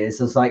 20 years.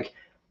 I was like,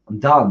 I'm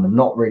done. I'm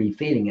not really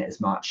feeling it as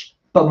much.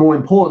 But more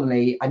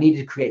importantly, I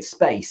needed to create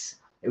space.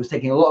 It was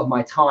taking a lot of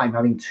my time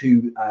having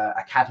 2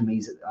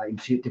 academies in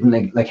 2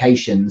 different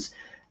locations.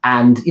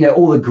 And,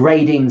 all the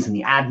gradings and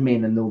the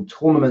admin and the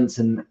tournaments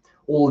and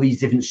all these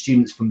different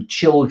students, from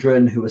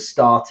children who were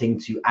starting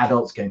to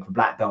adults going for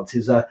black belts. It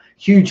was a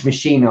huge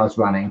machine I was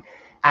running.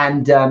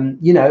 And,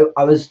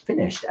 I was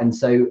finished. And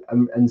so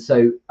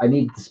I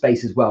needed the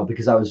space as well,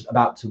 because I was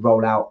about to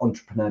roll out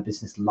Entrepreneur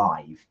Business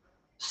Live.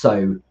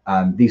 So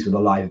these were the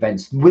live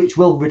events, which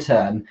will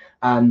return.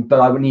 But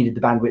I needed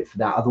the bandwidth for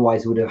that.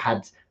 Otherwise, I would have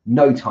had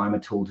no time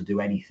at all to do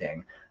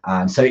anything.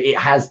 So it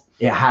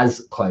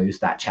has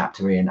closed that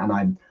chapter in,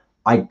 and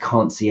I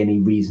can't see any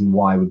reason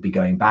why I would be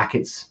going back.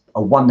 It's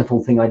a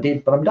wonderful thing I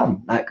did, but I'm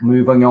done. Like,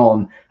 moving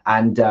on,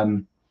 and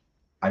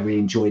I really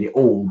enjoyed it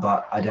all,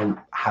 but I don't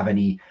have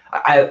any.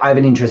 I have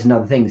an interest in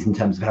other things in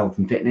terms of health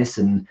and fitness,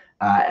 and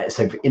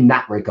so in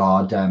that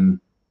regard,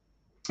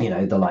 you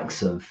know, the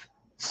likes of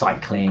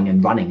cycling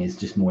and running is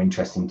just more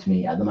interesting to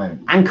me at the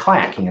moment. And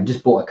kayaking. I've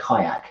just bought a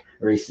kayak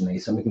recently,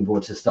 so I'm looking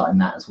forward to starting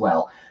that as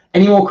well.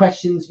 Any more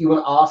questions you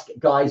want to ask,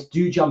 guys,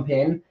 do jump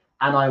in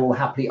and I will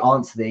happily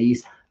answer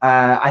these.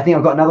 I think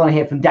I've got another one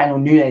here from Daniel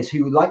Nunes,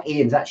 who, like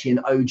Ian's, actually an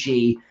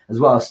OG as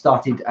well,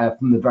 started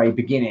from the very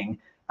beginning.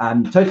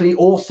 Totally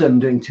awesome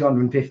doing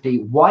 250.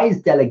 Why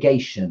is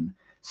delegation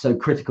so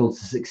critical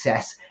to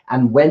success?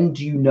 And when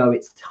do you know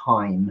it's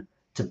time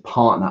to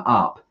partner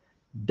up?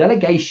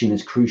 Delegation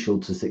is crucial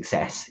to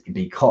success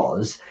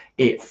because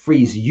it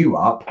frees you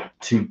up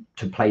to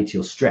play to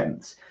your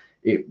strengths.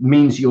 It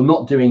means you're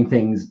not doing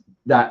things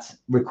that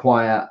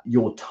require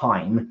your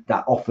time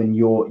that often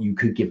you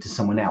could give to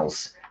someone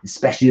else,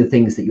 especially the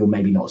things that you're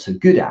maybe not so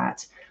good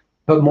at.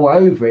 But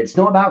moreover, it's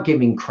not about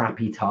giving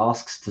crappy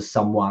tasks to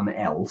someone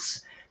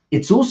else.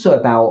 It's also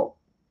about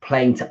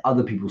playing to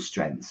other people's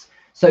strengths.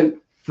 So,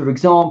 for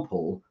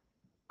example,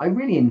 I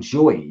really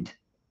enjoyed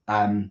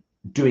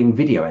doing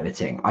video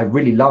editing. I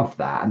really loved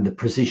that, and the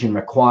precision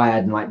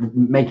required, and like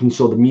making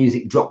sure the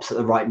music drops at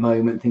the right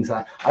moment, things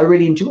like that. I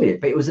really enjoyed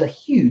it, but it was a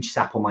huge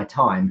sap on my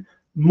time.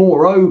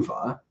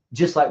 Moreover,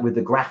 just like with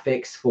the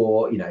graphics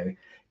for, you know,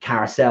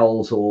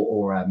 carousels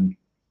or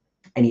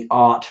any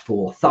art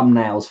for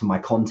thumbnails for my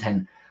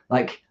content,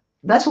 like,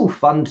 that's all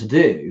fun to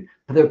do,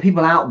 but there are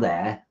people out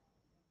there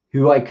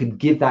who I could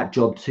give that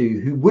job to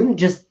who wouldn't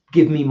just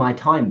give me my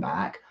time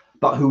back,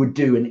 but who would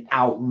do an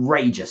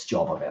outrageous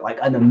job of it, like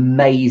an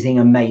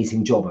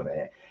amazing job of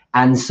it.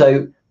 And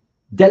so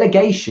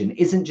delegation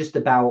isn't just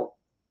about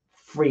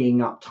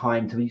freeing up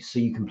time so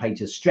you can play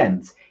to your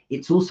strengths.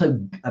 It's also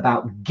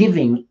about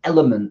giving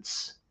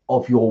elements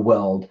of your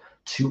world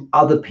to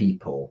other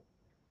people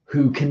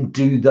who can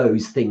do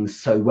those things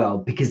so well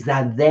because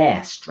they're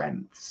their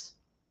strengths,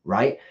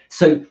 right?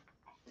 So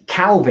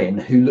Calvin,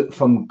 who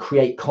from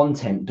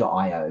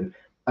createcontent.io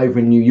over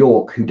in New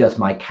York, who does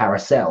my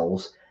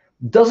carousels,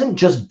 doesn't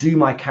just do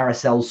my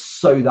carousels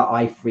so that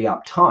I free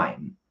up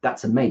time.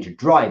 That's a major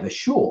driver,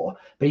 sure,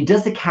 but he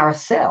does the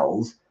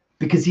carousels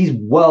because he's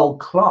world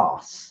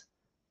class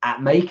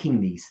at making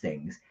these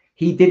things.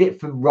 He did it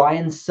for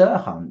Ryan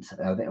Serhant,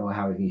 or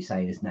however you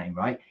say his name,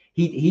 right?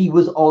 He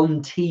was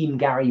on Team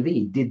Gary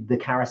Vee, did the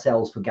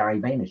carousels for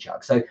Gary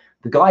Vaynerchuk. So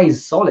the guy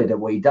is solid at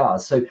what he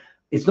does. So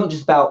it's not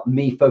just about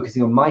me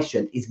focusing on my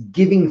strength, it's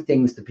giving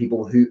things to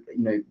people who,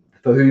 you know,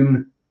 for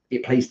whom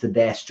it plays to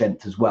their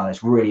strength as well.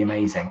 It's really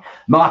amazing.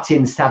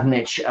 Martin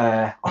Stavnich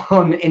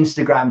on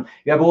Instagram,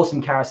 you have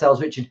awesome carousels,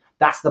 Richard.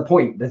 That's the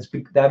point.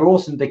 They're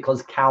awesome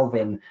because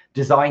Calvin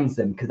designs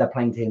them because they're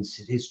playing to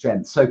his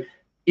strengths. So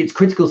it's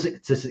critical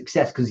to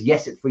success because,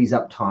 yes, it frees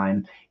up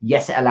time.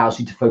 Yes, it allows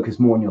you to focus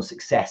more on your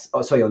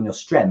on your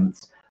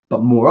strengths.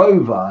 But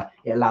moreover,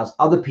 it allows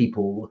other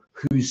people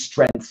whose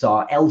strengths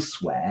are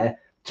elsewhere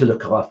to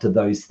look after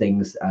those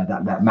things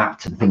that map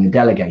to the thing you're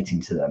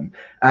delegating to them.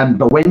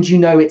 But when do you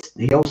know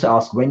he also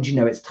asked, when do you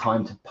know it's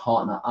time to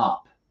partner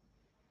up?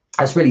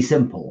 That's really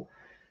simple.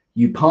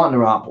 You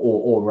partner up,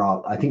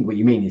 or I think what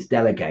you mean is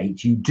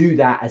delegate. You do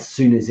that as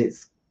soon as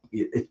it's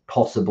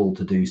possible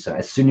to do so.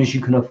 As soon as you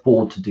can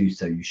afford to do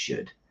so, you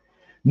should.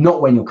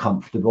 Not when you're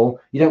comfortable.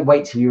 You don't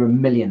wait till you're a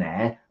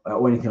millionaire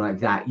or anything like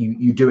that.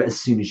 You do it as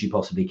soon as you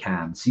possibly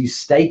can. So you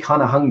stay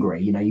kind of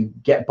hungry. You know, you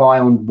get by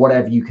on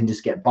whatever you can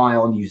just get by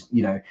on. You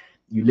know,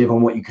 you live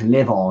on what you can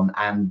live on,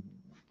 and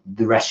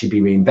the rest should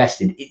be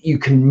reinvested. You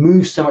can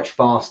move so much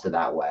faster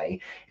that way.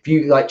 If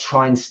you like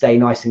try and stay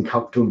nice and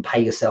comfortable and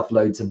pay yourself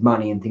loads of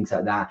money and things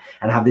like that,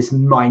 and have this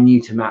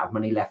minute amount of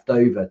money left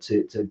over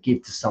to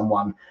give to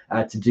someone,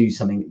 to do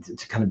something,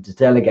 to kind of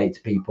delegate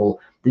to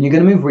people, then you're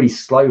going to move really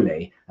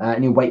slowly,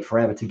 and you'll wait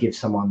forever to give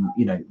someone,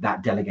 you know,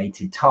 that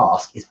delegated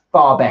task. It's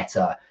far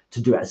better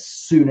to do it as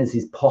soon as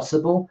is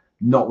possible,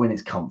 not when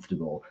it's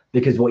comfortable,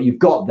 because what you've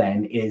got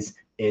then is,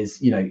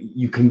 you know,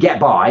 you can get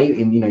by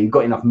and, you know, you've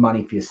got enough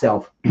money for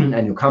yourself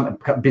and your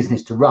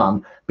business to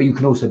run, but you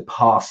can also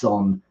pass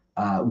on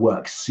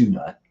work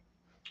sooner,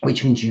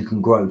 which means you can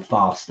grow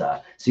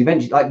faster. So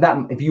eventually, like that,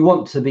 if you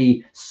want to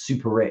be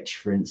super rich,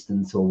 for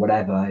instance, or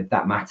whatever, if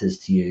that matters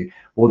to you,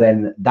 well,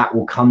 then that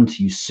will come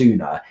to you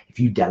sooner if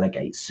you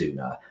delegate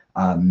sooner.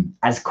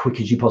 As quick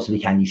as you possibly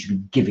can, you should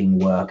be giving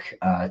work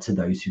to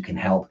those who can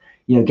help.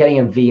 You know, getting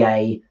a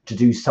VA to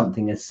do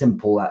something as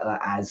simple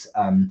as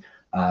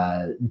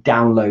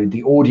download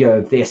the audio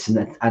of this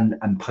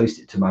and post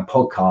it to my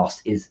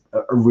podcast is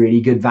a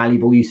really good,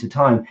 valuable use of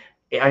time.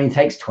 It only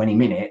takes 20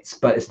 minutes,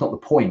 but it's not the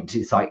point.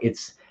 It's like,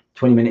 it's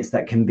 20 minutes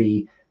that can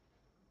be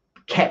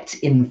kept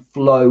in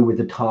flow with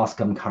the task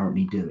I'm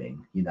currently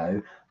doing. You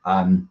know,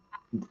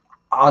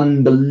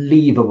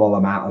 unbelievable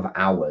amount of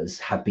hours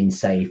have been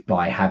saved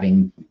by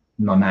having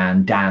my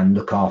man Dan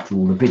look after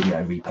all the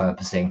video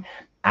repurposing.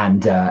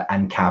 and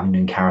Calvin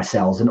doing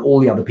carousels, and all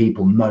the other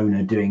people,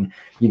 Mona doing,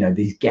 you know,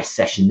 these guest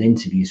session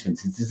interviews, for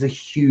instance. There's a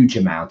huge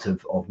amount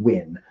of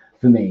win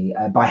for me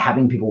by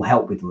having people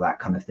help with all that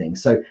kind of thing.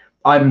 So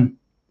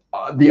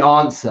the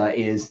answer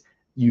is,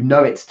 you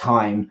know, it's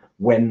time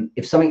when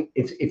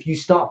if you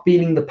start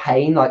feeling the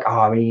pain, like, oh,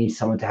 I really need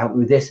someone to help me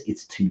with this,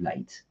 it's too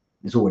late.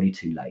 It's already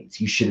too late.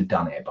 You should have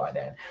done it by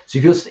then. So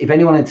if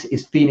anyone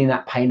is feeling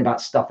that pain about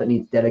stuff that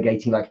needs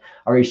delegating, like,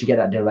 I really should get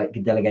that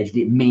delegated,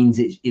 it means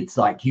it's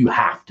like you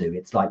have to.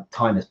 It's like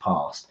time has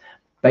passed.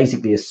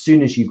 Basically, as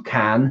soon as you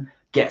can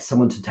get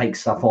someone to take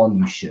stuff on,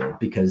 you should,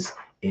 because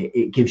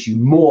it gives you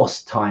more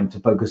time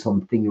to focus on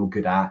the thing you're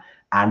good at,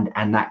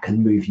 and that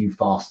can move you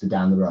faster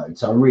down the road.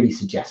 So I really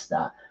suggest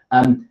that.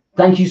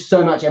 Thank you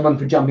so much, everyone,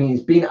 for jumping in.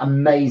 It's been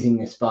amazing,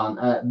 this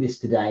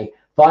today.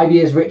 5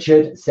 years,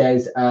 Richard,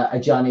 says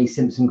Ajani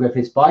Simpson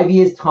Griffiths. 5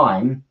 years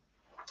time,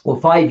 or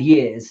 5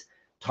 years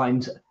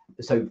times,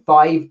 so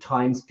 5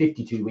 times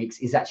 52 weeks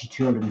is actually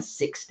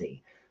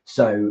 260.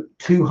 So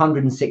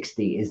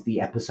 260 is the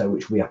episode,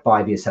 which will be a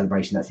 5-year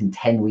celebration. That's in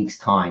 10 weeks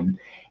time.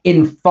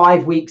 In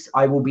 5 weeks,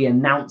 I will be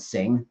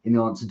announcing, in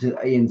the answer to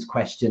Ian's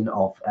question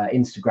of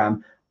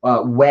Instagram,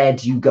 where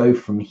do you go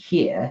from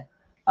here?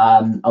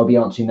 I'll be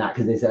answering that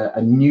because there's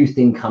a new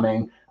thing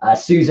coming.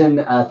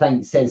 Susan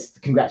says,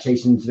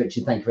 congratulations,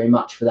 Richard. Thank you very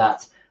much for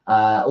that.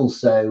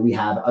 Also, we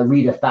have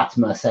Arida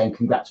Fatima saying,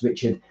 congrats,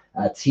 Richard.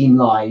 Team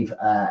Live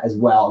as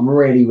well. I'm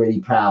really, really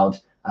proud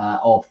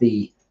of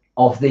the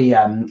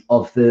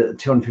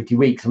 250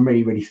 weeks. I'm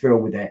really, really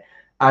thrilled with it.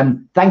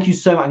 Thank you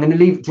so much. I'm going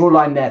to draw a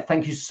line there.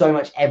 Thank you so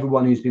much,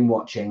 everyone who's been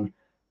watching,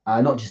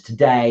 not just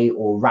today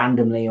or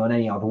randomly or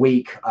any other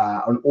week,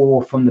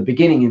 or from the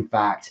beginning, in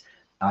fact.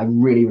 I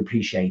really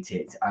appreciate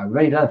it. I've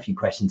only done a few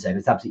questions there, but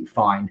it's absolutely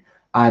fine.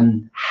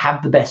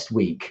 Have the best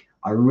week.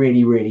 I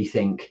really, really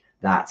think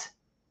that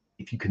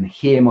if you can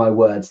hear my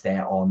words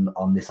there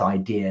on this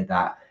idea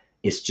that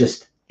it's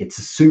a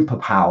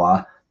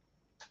superpower,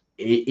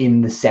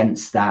 in the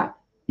sense that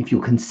if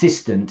you're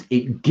consistent,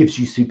 it gives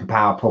you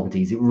superpower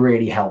properties. It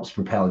really helps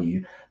propel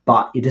you,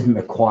 but it doesn't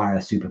require a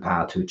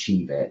superpower to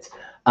achieve it.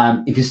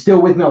 If you're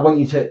still with me, I want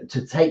you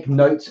to take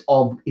note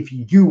of, if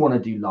you do want to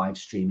do live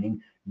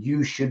streaming,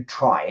 you should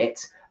try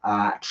it.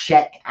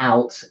 Check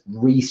out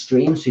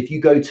Restream. So if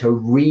you go to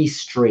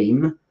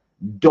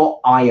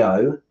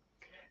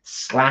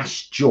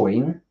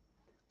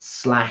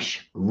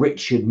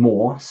restream.io/join/Richard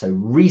Moore, so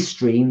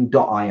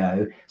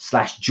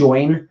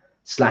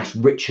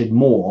restream.io/join/Richard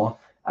Moore,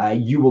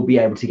 you will be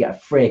able to get a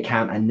free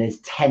account, and there's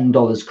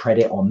 $10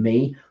 credit on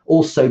me.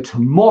 Also,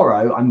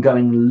 tomorrow I'm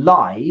going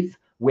live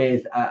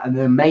with an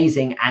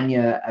amazing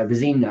Anya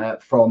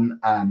Vezina from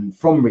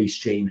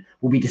Restream.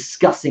 We'll be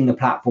discussing the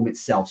platform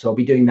itself. So I'll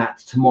be doing that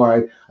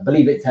tomorrow. I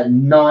believe it's at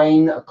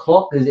 9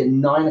 o'clock. Is it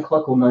 9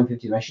 o'clock or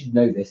 9:15? I should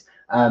know this.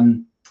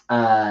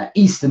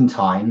 Eastern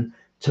time.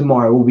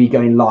 Tomorrow we'll be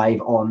going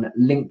live on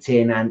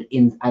LinkedIn and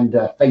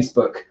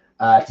Facebook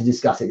to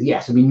discuss it.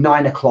 Yes, it'll be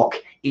 9 o'clock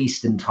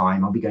Eastern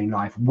time. I'll be going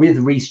live with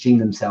Restream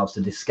themselves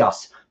to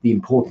discuss the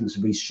importance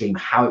of Restream,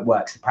 how it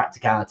works, the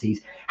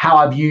practicalities, how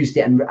I've used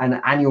it, and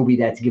Anya will be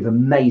there to give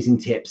amazing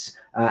tips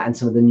and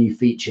some of the new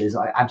features.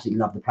 I absolutely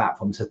love the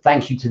platform. So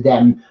thank you to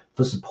them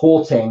for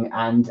supporting,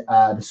 and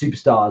the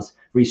superstars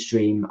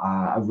Restream.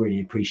 I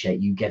really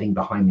appreciate you getting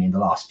behind me in the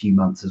last few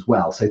months as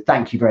well. So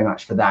thank you very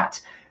much for that.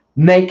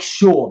 Make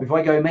sure, before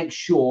I go, make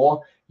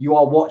sure you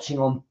are watching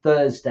on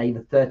Thursday,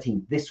 the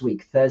 13th, this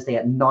week, Thursday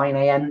at 9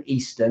 a.m.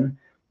 Eastern,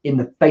 in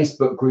the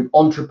Facebook group,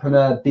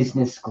 Entrepreneur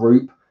Business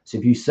Group. So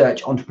if you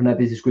search Entrepreneur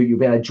Business Group, you'll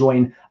be able to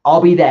join.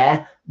 I'll be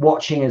there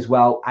watching, as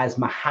well as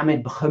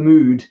Mohammed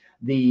Hamoud,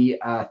 the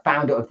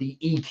founder of the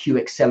EQ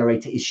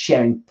Accelerator, is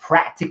sharing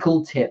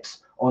practical tips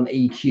on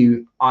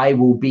EQ. I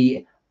will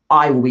be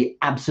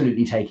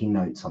absolutely taking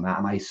notes on that,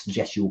 and I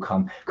suggest you will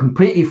come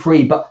completely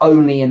free, but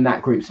only in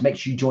that group. So make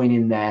sure you join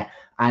in there,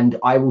 and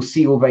I will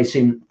see you all very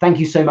soon. Thank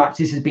you so much.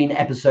 This has been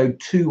episode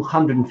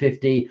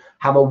 250.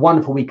 Have a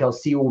wonderful week. I'll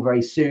see you all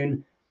very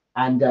soon,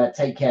 and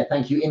take care.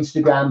 Thank you,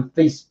 Instagram,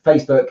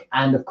 Facebook,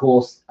 and of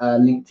course,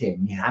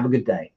 LinkedIn. Have a good day.